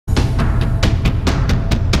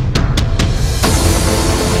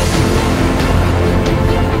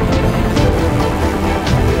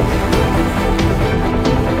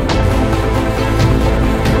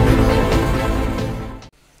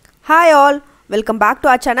Hi all, welcome back to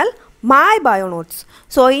our channel My Bio Notes.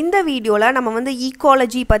 So in the video la nama vandu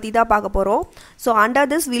ecology பத்தி தான் பார்க்க போறோம். So under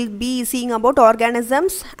this we'll be seeing about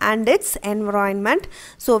organisms and its environment.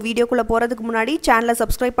 So video குள்ள போறதுக்கு முன்னாடி சேனலை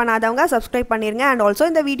subscribe பண்ணாதவங்க subscribe பண்ணிருங்க and also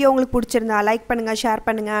இந்த வீடியோ உங்களுக்கு பிடிச்சிருந்தா லைக் பண்ணுங்க share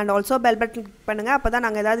பண்ணுங்க and also bell button click பண்ணுங்க அப்பதான்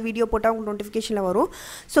நாங்க ஏதாவது வீடியோ போட்டா உங்களுக்கு நோட்டிஃபிகேஷன்ல வரும்.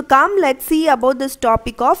 So come let's see about this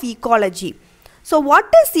topic of ecology. So what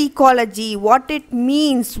is ecology? What it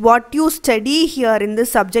means? What you study here in this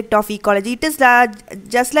subject of ecology? It is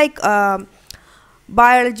just like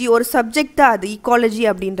biology or subject the ecology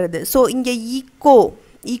abindrathu. So inge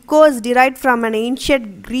eco is derived from an ancient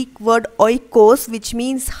Greek word oikos, which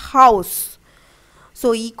means house.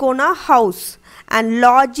 So eco na house, and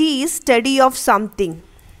logy is study of something.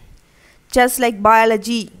 Just like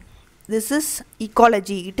biology, this is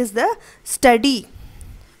ecology. It is the study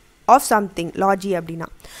of something, logy abdina.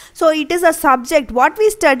 So it is a subject. What we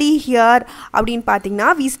study here abdin pathina,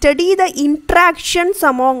 we study the interactions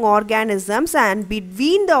among organisms and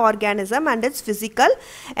between the organism and its physical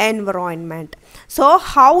environment. So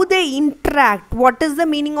how they interact, what is the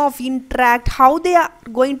meaning of interact, how they are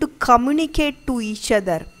going to communicate to each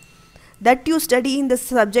other, that you study in the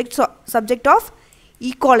subject of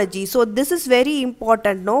ecology. So this is very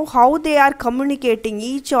important, no, how they are communicating,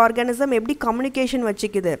 each organism eppadi communication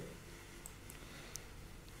vachikudhu,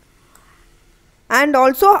 and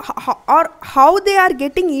also how they are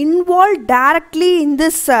getting involved directly in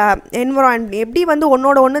this environment. Eppadi vandu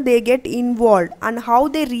onnoda onnu they get involved and how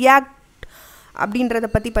they react abindradha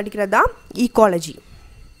patti padikradha ecology.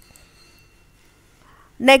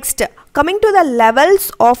 Next, coming to the levels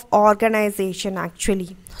of organization actually.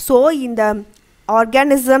 So in the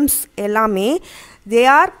organisms ellame they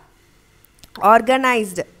are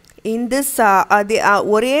organized in this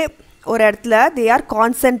ஒரே ஒரு இடத்துல they are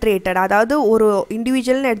concentrated. அதாவது ஒரு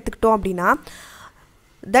இண்டிவிஜுவல்னு எடுத்துக்கிட்டோம் அப்படின்னா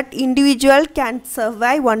that individual can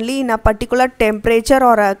survive only in a particular temperature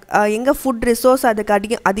or எங்க food resource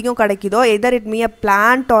அதுக்கு அதிகம் கிடைக்குதோ, either it may a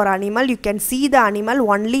plant or animal, you can see the animal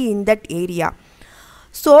only in that area.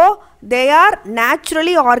 So they are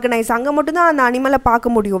naturally organized. அங்கே மட்டும்தான் அந்த அனிமலை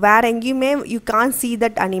பார்க்க முடியும், வேறு எங்கேயுமே you can't see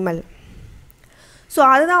that animal. So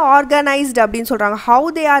அதுதான் organized அப்படின்னு சொல்கிறாங்க. How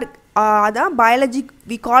they are அதான் biology,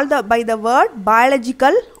 we call by the word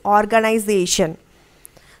biological organization.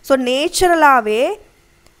 So naturally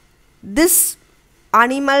this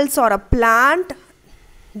animals or a plant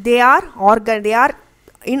they are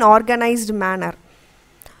in organized manner.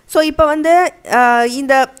 So இப்போ வந்து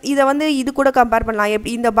இதை வந்து இது கூட கம்பேர் பண்ணலாம்.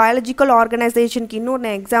 எப்படி இந்த பயாலஜிக்கல் ஆர்கனைசேஷனுக்கு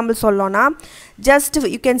இன்னொரு எக்ஸாம்பிள் சொல்லணும்னா, just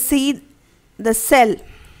you can see the cell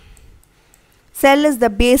is the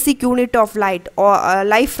basic unit of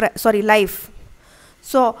life.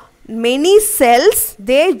 So many cells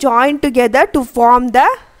they join together to form the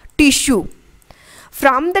tissue.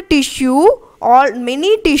 From the tissue,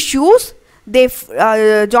 many tissues they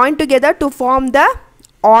join together to form the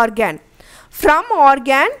organ. From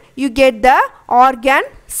organ you get the organ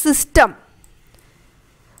system.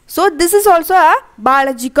 So this is also a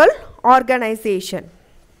biological organization.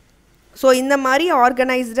 So இந்த மாதிரி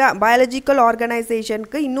organized biological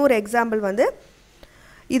organizationக்கு இன்னொரு example வந்து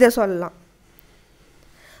இதை சொல்லலாம்.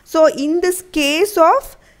 So in this case of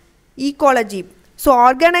ecology, so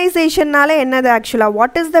organization நால என்னது actually,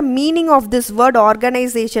 what is the meaning of this word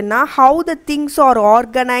organization na, how the things are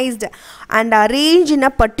organized and arranged in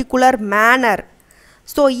a particular manner.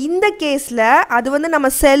 So இந்த கேஸில் அது வந்து நம்ம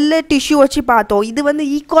செல்லு டிஷ்யூ வச்சு பார்த்தோம். இது வந்து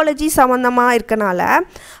ஈக்காலஜி சம்மந்தமாக இருக்கனால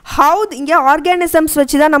இங்கே ஆர்கானிசம்ஸ்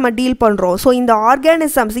வச்சு தான் நம்ம டீல் பண்ணுறோம். ஸோ இந்த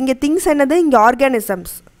ஆர்கானிசம்ஸ் இங்கே திங்ஸ் என்னது, இங்கே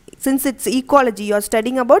organisms, since it's ecology, you are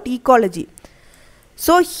studying about ecology.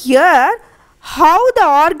 So here how the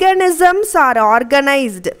organisms R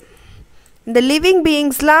organised, இந்த லிவிங்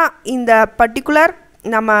பீயிங்ஸ்லாம் இந்த பர்டிகுலர்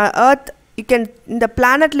நம்ம எர்த் இந்த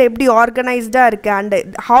பிளானட்டில் எப்படி ஆர்கனைஸ்டாக இருக்குது and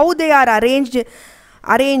how they are arranged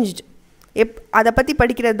அதை பற்றி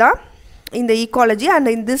படிக்கிறது தான் இந்த ecology. And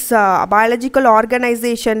in this biological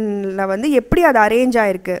ஆர்கனைசேஷனில் வந்து எப்படி அது அரேஞ்ச்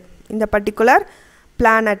ஆகிருக்கு இந்த particular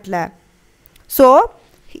பிளானட்டில். So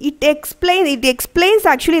it explains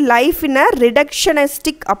actually life in a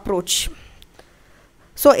reductionistic approach.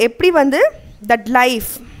 So எப்படி வந்து that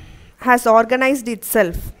life has organized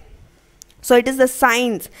itself. So it is the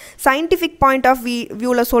scientific point of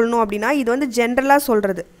viewல சொல்லணும் அப்படின்னா இது வந்து ஜென்ரலாக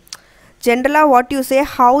சொல்கிறது. Generally what you say,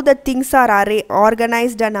 how the things are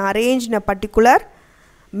organized and arranged in a particular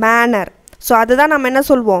manner. So அதுதான் நம்ம என்ன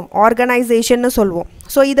சொல்வோம், ஆர்கனைசேஷன்னு சொல்வோம்.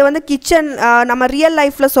 ஸோ இதை வந்து கிச்சன் நம்ம ரியல்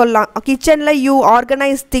லைஃப்பில் சொல்லலாம். கிச்சனில் you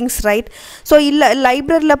organise things, right? So இல்லை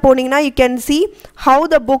லைப்ரரியில் போனீங்கன்னா you can see how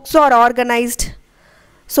the books R organised.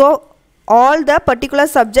 So all the particular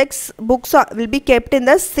subjects books will be kept in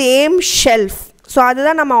the same shelf. So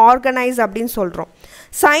adha nama organize appdin solrom.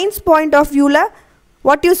 Science point of view la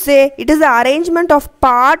what you say, it is the arrangement of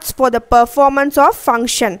parts for the performance of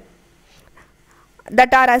function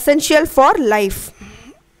that are essential for life.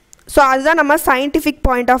 So adha nama scientific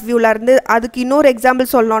point of view la irundhu adukku innor example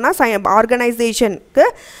sollona organization ku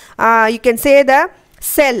you can say the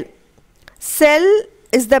cell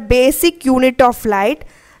is the basic unit of light.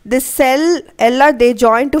 This cell ella they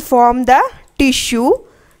join to form the tissue,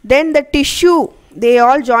 then the tissue they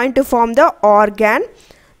all join to form the organ,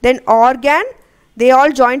 then organ they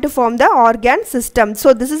all join to form the organ system. So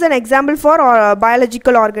this is an example for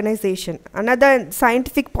biological organization. Another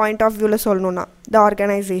scientific point of view la solnona the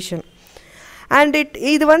organization. And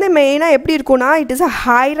இது வந்து மெயினா எப்படி இருக்கும்னா it is a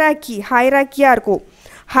hierarchy இருக்கும்.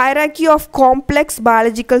 Hierarchy of complex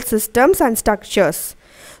biological systems and structures.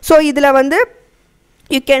 So இதில் வந்து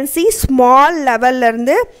you can see small level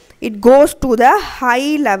இருந்து it goes to the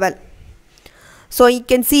high level. So you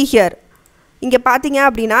can see here இங்கே பார்த்தீங்க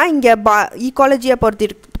அப்படின்னா இங்கே ecology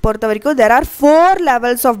பொறுத்த வரைக்கும் there are 4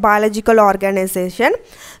 levels of biological organization.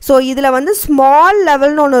 So இதில் வந்து small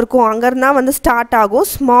levelனு ஒன்று இருக்கும், அங்கேருந்தா வந்து ஸ்டார்ட் ஆகும்.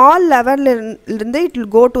 small level இருந்து it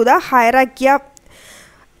will go to the hierarchy,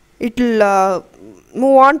 it will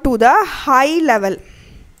move on to the high level.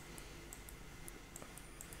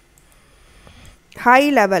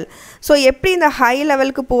 So எப்படி இந்த high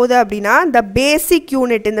levelக்கு போகுது அப்படின்னா the basic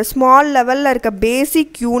unit, இந்த small levelல இருக்க basic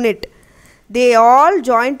unit they all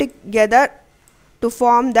join together to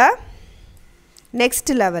form the next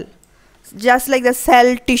level, just like the cell,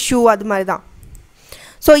 tissue அது மாதிரி தான்.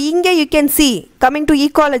 So இங்கே you can see, coming to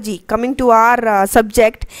ecology, coming to our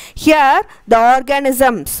subject, here the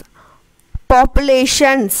organisms,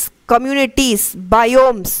 populations, communities,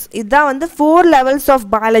 biomes, idha vandu 4 levels of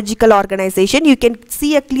biological organization. You can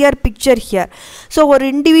see a clear picture here. So or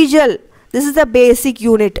individual, this is the basic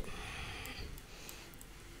unit.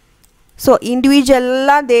 So individual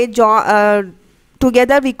they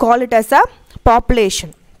together we call it as a population.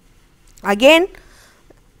 Again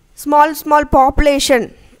small population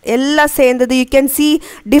ella sendadu, you can see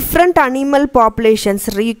different animal populations.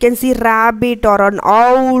 You can see rabbit or an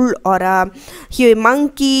owl or a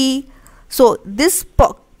monkey. So this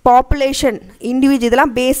population individual idella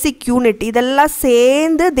basic unit idella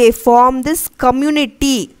sendu they form this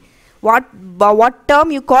community. What term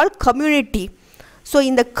you call community? So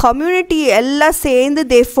in the community ella sendu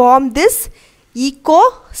they form this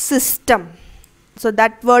ecosystem. So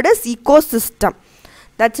that word is ecosystem.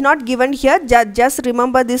 That's not given here, just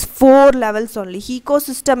remember these 4 levels only.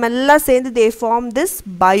 Ecosystem ella sendu they form this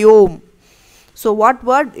biome. So what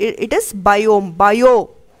word it is? Biome.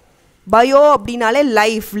 Bio abdinale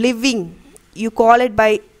life, living, you call it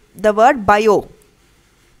by the word bio.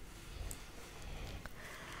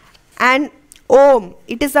 And ohm,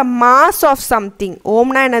 it is a mass of something. Ohm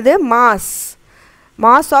na enadhu?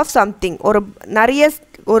 Mass of something or nariya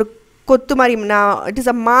or கொத்துமரி, it is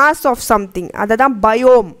a mass of something, அதுதான்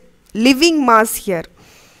biome, living mass here.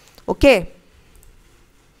 Okay,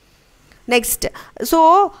 next. So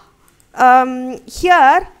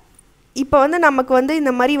here இப்போ வந்து நமக்கு வந்து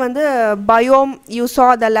இந்த மாதிரி வந்து biome, you saw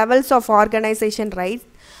the levels of organization, right?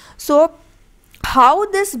 So how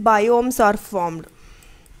these biomes are formed?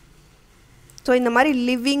 So இந்த மாதிரி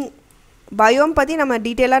living biome பற்றி நம்ம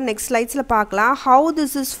டீட்டெயிலாக next slides பார்க்கலாம். How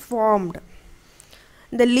this is formed?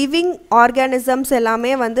 The living organisms ellame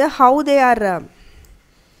vandu how they are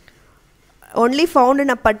only found in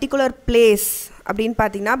a particular place appdin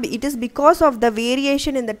pathina, it is because of the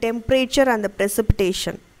variation in the temperature and the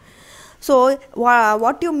precipitation. So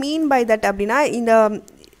what you mean by that abdina,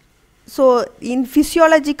 in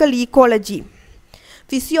physiological ecology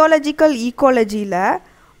la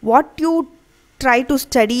what you try to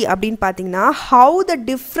study appdin pathina, how the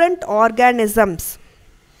different organisms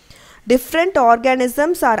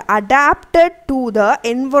are adapted to the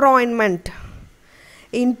environment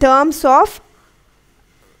in terms of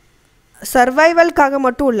survival kaga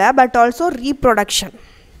mattum illa but also reproduction.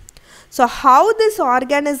 So how these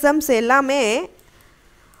organisms ellame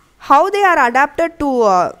how they are adapted to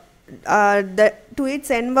to its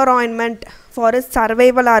environment for its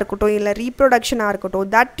survival ah irukattum illa reproduction ah irukattum,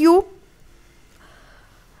 that you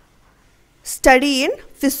study in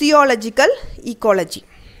physiological ecology.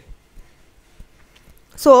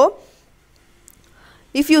 So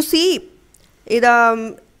if you see it,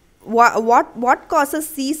 what causes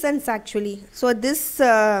seasons actually, so this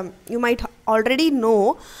you might already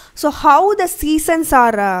know. So how the seasons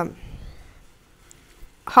are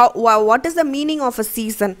what is the meaning of a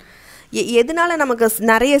season? எதனால நமக்கு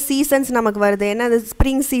நிறைய seasons நமக்கு வருது? ஏன்னா அது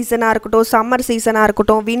spring சீசனாக இருக்கட்டும், summer சீசனாக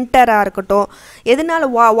இருக்கட்டும், வின்டராக இருக்கட்டும், எதனால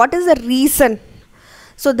what is the reason?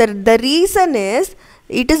 So the reason is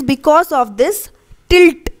it is because of this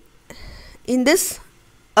tilt in this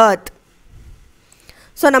earth.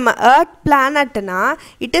 So நம்ம earth planetனா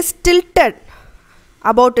it is tilted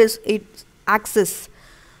about its axis.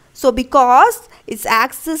 So because its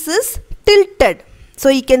axis is tilted, so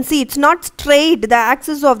you can see it's not straight. The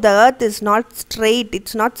axis of the earth is not straight.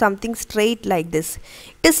 It's not something straight like this.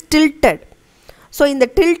 It is tilted. So in the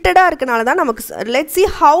tilted irukanaala da namakku, let's see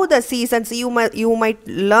how the seasons you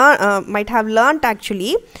might have learnt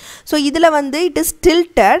actually. So idhula vandu it is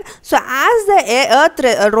tilted. So as the earth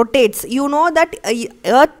rotates, you know that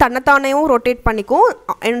earth tannathaneyum rotate pannikum,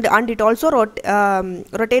 and it also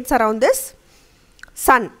rotates around this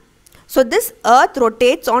sun. So this earth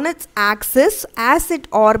rotates on its axis as it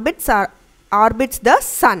orbits the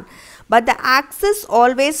sun, but the axis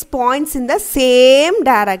always points in the same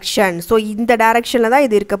direction. So in the direction la da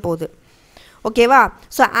idu irukka podu, okay va?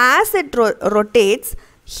 So as it rotates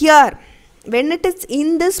here, when it is in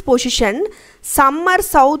this position, somewhere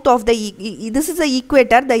south of the this is the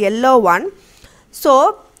equator, the yellow one. So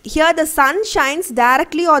here the sun shines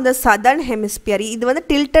directly on the southern hemisphere. இது வந்து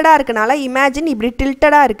tilted இருக்கனால imagine இப்படி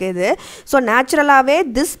tilted இருக்குது. So naturally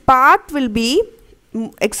this part will be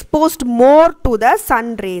exposed more to the sun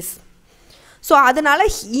rays. So அதனால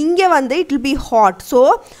இங்க வந்து it will be hot. So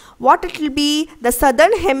what it will be? The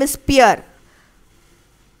southern hemisphere.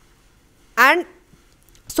 And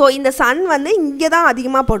so in the sun வந்து இங்க தான்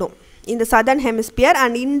அதிகமா படும், in the southern hemisphere,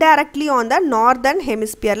 and indirectly on the northern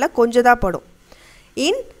hemisphere ல கொஞ்சம் தான் படும்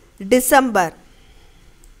in December.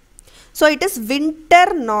 So it is winter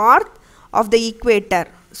north of the equator.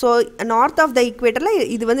 So north of the equator la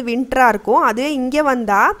idu vandu winter ah irukum, adhe inge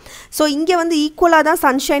vanda so inge vandu equal ah da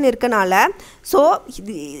sunshine irukanaala, so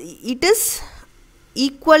it is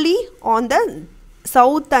equally on the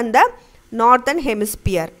south and the northern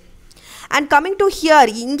hemisphere. And coming to here,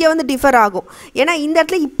 இங்கே வந்து differ ஆகும், ஏன்னா இந்த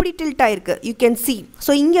இடத்துல இப்படி tilt ஆயிருக்கு, you can see.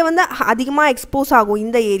 So இங்கே வந்து அதிகமாக எக்ஸ்போஸ் ஆகும்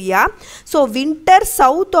இந்த area. So winter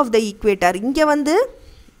south of the equator, இங்கே வந்து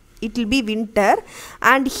it will be winter,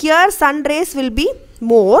 and here sun rays will be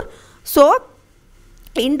more. So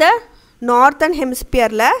in the northern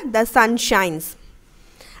hemisphere la the sun shines,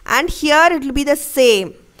 and here it will be the same.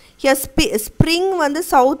 Here spring வந்து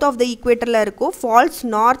south of the equator la இருக்கும், falls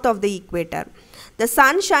north of the equator. The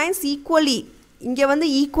sun shines equally, இங்கே வந்து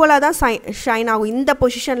ஈக்குவலாக தான் shine ஆகும் இந்த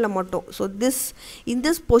பொசிஷனில் மட்டும். So in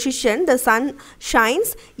this position the sun shines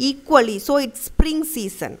equally. So it's spring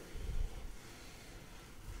season.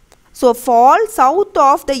 So fall south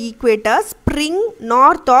of the equator, spring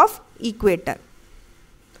north of equator.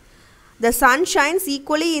 The sun shines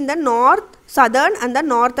equally in the north, southern and the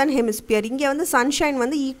northern hemisphere. இங்கே வந்து sunshine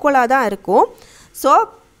வந்து ஈக்குவலாக தான் இருக்கும். So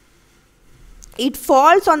it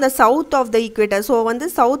falls on the south of the equator. So வந்து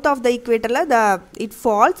south of the equator la it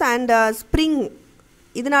falls, and spring,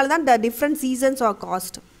 இதனால தான் the different seasons are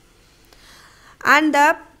caused. And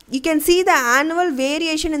you can see the annual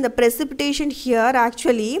variation in the precipitation here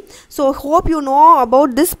actually. So hope you know about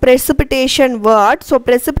this precipitation word. So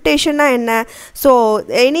precipitation na enna? So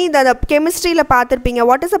any the chemistry la paathirpinga,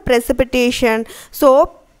 what is a precipitation? So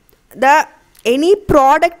any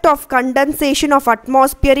product of condensation of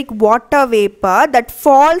atmospheric water vapor that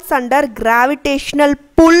falls under gravitational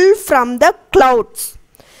pull from the clouds.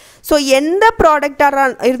 So எந்த product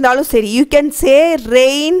இருந்தாலும் சரி, you can say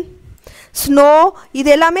rain, snow, இது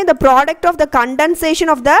எல்லாமே the product of the condensation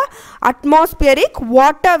of the atmospheric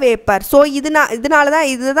water vapor. So இதனால தான்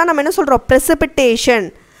இதுதான் நம்ம என்ன சொல்றோம், precipitation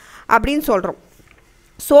அப்படின்னு சொல்றோம்.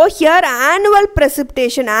 So here annual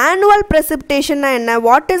precipitation na enna?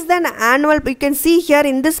 What is the annual? You can see here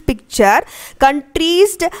in this picture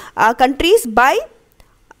countries by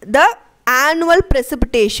the annual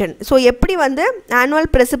precipitation. So eppadi vandu annual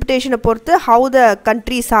precipitation porthu how the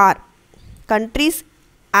countries are, countries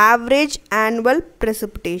average annual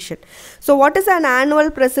precipitation. So what is an annual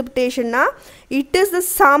precipitation na? It is the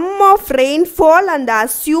sum of rainfall and the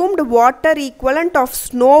assumed water equivalent of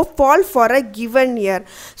snowfall for a given year.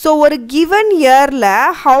 So ஒரு given year la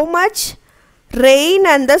how much rain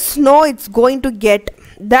and the snow it's going to get,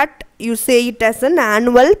 that you say it as an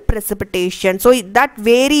annual precipitation. So that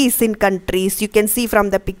varies in countries, you can see from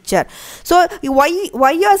the picture. So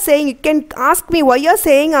why you are saying, you can ask me why you are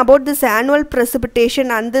saying about this annual precipitation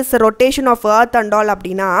and this rotation of earth and all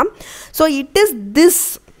abdina. So it is this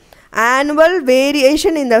annual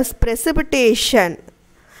variation in the precipitation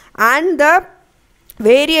and the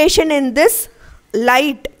variation in this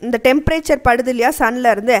light இந்த temperature படுது இல்லையா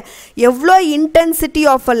sunல இருந்து எவ்வளோ intensity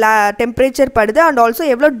of temperature படுது and also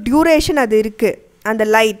எவ்வளோ duration அது இருக்கு அந்த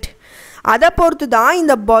light அதை பொறுத்து தான்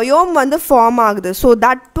இந்த biome வந்து form ஆகுது so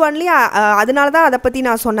that only அதனால தான் அதை பற்றி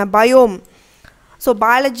நான் சொன்னேன் biome so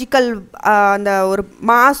biological அந்த ஒரு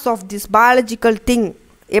mass of this biological thing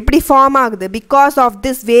எப்படி ஃபார்ம் ஆகுது because of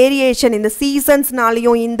this variation in the seasons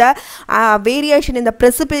நாலயும் இந்த variation in the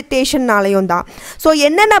precipitation நாலயும் தான் so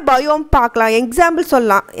என்னென்ன biome பார்க்கலாம் எக்ஸாம்பிள்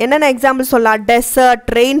சொல்லலாம் என்னென்ன எக்ஸாம்பிள் சொல்லலாம் desert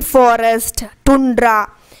rainforest tundra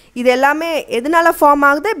இது எல்லாமே எதனால ஃபார்ம்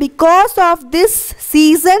ஆகுது because of this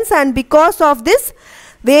seasons and because of this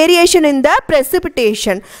variation in the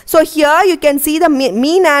precipitation so here you can see the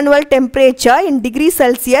mean annual temperature in degree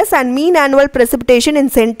Celsius and mean annual precipitation in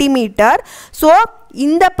centimeter so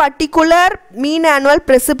in the particular mean annual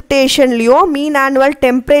precipitation liyo mean annual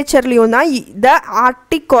temperature liyo na the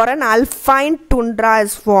arctic or an alpine tundra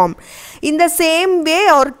is formed in the same way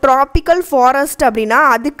or tropical forest அப்படினா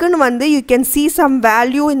அதுக்குன்னு வந்து you can see some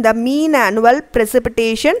value in the mean annual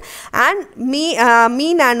precipitation and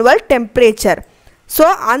mean annual temperature so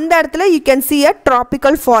அந்த இடத்துல you can see a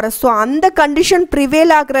tropical forest so அந்த condition prevail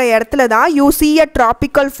ஆகுற இடத்துல தான் you see a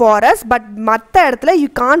tropical forest but மற்ற இடத்துல you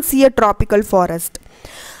can't see a tropical forest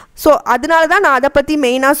so அதனால தான் நான் அதை பற்றி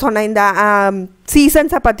மெயினாக சொன்னேன் இந்த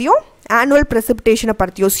சீசன்ஸை பற்றியும் annual precipitation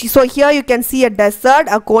பற்றியும் so here you can see a desert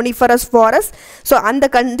a coniferous forest so அந்த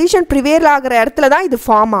condition prevail ஆகுற இடத்துல தான் இது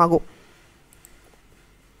ஃபார்ம் ஆகும்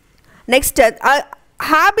next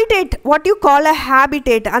habitat what you call a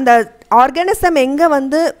habitat அந்த organism எங்க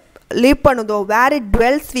வந்து live பண்ணுதோ where it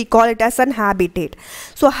dwells we call it as an habitat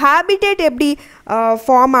so habitat எப்படி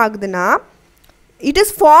form ஆகுதுன்னா it is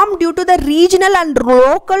formed due to the regional and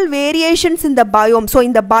local variations in the biome so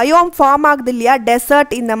in the biome form ஆகுது இல்லையா desert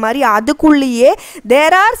இந்த மாதிரி அதுக்குள்ளேயே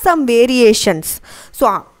there are some variations so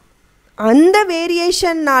அந்த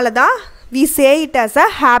variationனால தான் we say it as a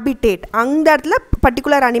habitat அந்த இடத்துல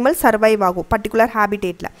particular animal survive ஆகும் particular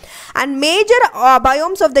habitatல and major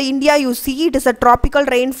biomes of the India you see it is a tropical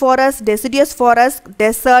rainforest deciduous forest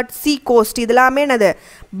desert sea coast இதெல்லாமே என்னது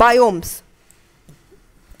biomes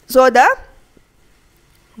so the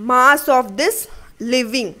mass of this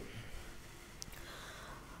living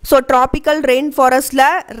so tropical rainforest la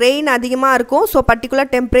rain அதிகமா இருக்கும் so particular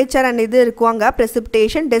temperature and இது இருக்கும் அங்க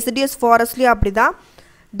precipitation deciduous forest லயும் அப்படிதான்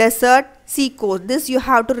desert sea coast this you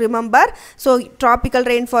have to remember so tropical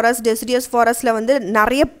rainforest deciduous forest la வந்து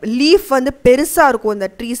நிறைய leaf வந்து பெருசா இருக்கும் இந்த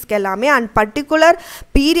trees எல்லாமே and particular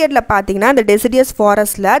period la பாத்தீங்கன்னா இந்த deciduous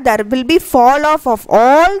forest la there will be fall off of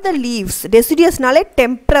all the leaves deciduous நாலே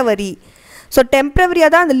temporary so temporary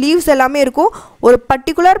தான் அந்த leaves எல்லாமே இருக்கும் ஒரு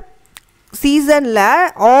particular season la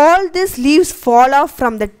all these leaves fall off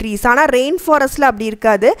from the trees ஆனா rainforest la அப்படி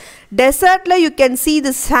இருக்காது desert la you can see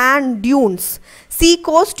the sand dunes sea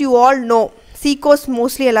coast you all know sea coast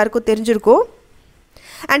mostly எல்லாருக்கும் தெரிஞ்சிருக்கும்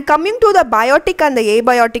and coming to the biotic and the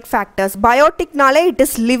abiotic factors biotic நாலே it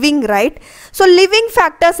is living right so living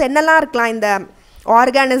factors என்னெல்லாம் இருக்கலாம் இந்த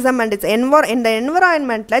organism and its in the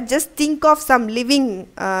environment la just think of some living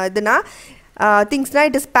இதுனா things like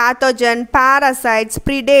it is pathogen parasites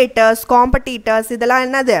predators competitors இதெல்லாம்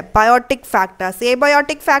என்னது biotic factors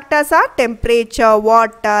abiotic factors are temperature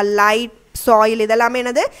water light soil இதெல்லாம்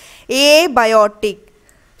என்னது abiotic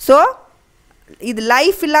so இது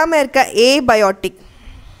life இல்லாம இருக்க abiotic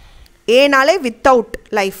a நாலே without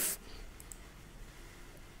life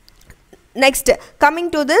next coming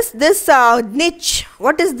to this niche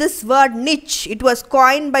what is this word niche it was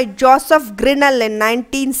coined by Joseph Grinnell in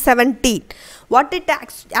 1917 what it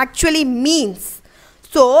actually means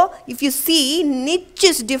so if you see niche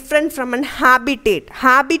is different from an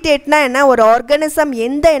habitat na enna or organism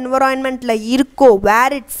endha environment la irko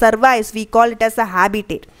where it survives we call it as a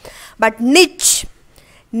habitat but niche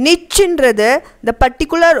inradhu the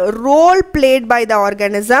particular role played by the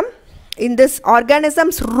organism in this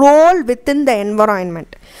organism's role within the environment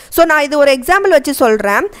so na idu or example vechi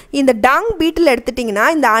solren இந்த dung beetle எடுத்துட்டீங்கன்னா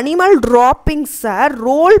இந்த animal droppings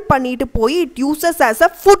roll பண்ணிட்டு போய் it uses as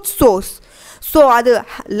a food source so அது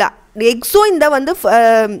exo இந்த வந்து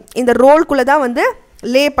இந்த roll குள்ள தான் வந்து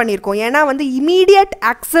லே பண்ணிருக்கோம் ஏனா வந்து immediate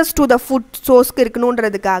access to the food source க்கு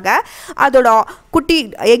இருக்கணும்ன்றதுக்காக அதோட குட்டி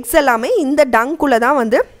eggs எல்லாமே இந்த dung குள்ள தான்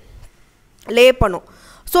வந்து லே பண்ணும்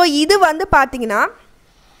so இது வந்து பாத்தீங்கன்னா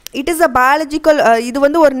it is a biological இது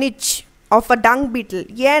வந்து ஒரு niche of a dung beetle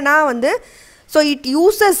ஏனா வந்து so it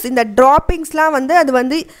uses in the droppings லாம் வந்து அது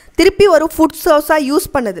வந்து திருப்பி ஒரு food source யூஸ்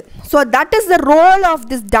பண்ணுது so that is the role of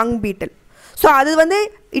this dung beetle so அது வந்து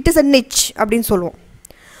it is a niche அப்படினு சொல்லுவோம்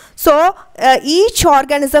so each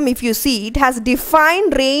organism if you see it has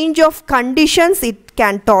defined range of conditions it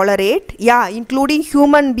can tolerate. Yeah, including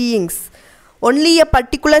human beings. Only a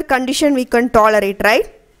particular condition we can tolerate, right?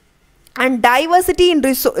 And diversity in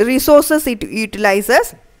resources it utilizes.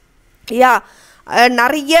 Yeah,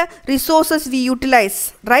 nariya resources we utilize,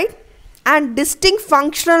 right? And distinct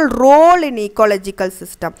functional role in ecological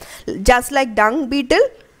system. Just like dung beetle,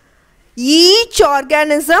 each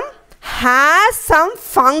organism has some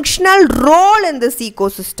functional role in this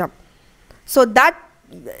ecosystem. So that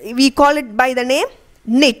we call it by the name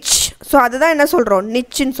niche. So அதுதான் என்ன சொல்றோம்,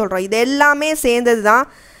 niche ன்னு சொல்றோம். இது எல்லாமே சேர்ந்தது தான்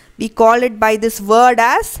we call it by this word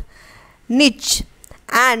as niche.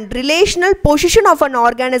 And relational position of an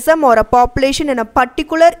organism or a population in a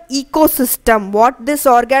particular ecosystem, what this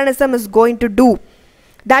organism is going to do,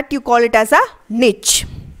 that you call it as a niche.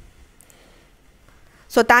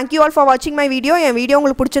 So thank you all for watching my video. N video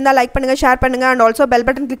உங்களுக்கு பிடிச்சிருந்தா like பண்ணுங்க, share பண்ணுங்க, and also bell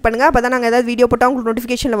button click பண்ணுங்க. அப்பதான் நாங்க ஏதாவது video போட்டா உங்களுக்கு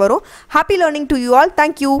நோட்டிஃபிகேஷன்ல வரும். Happy learning to you all.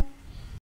 Thank you.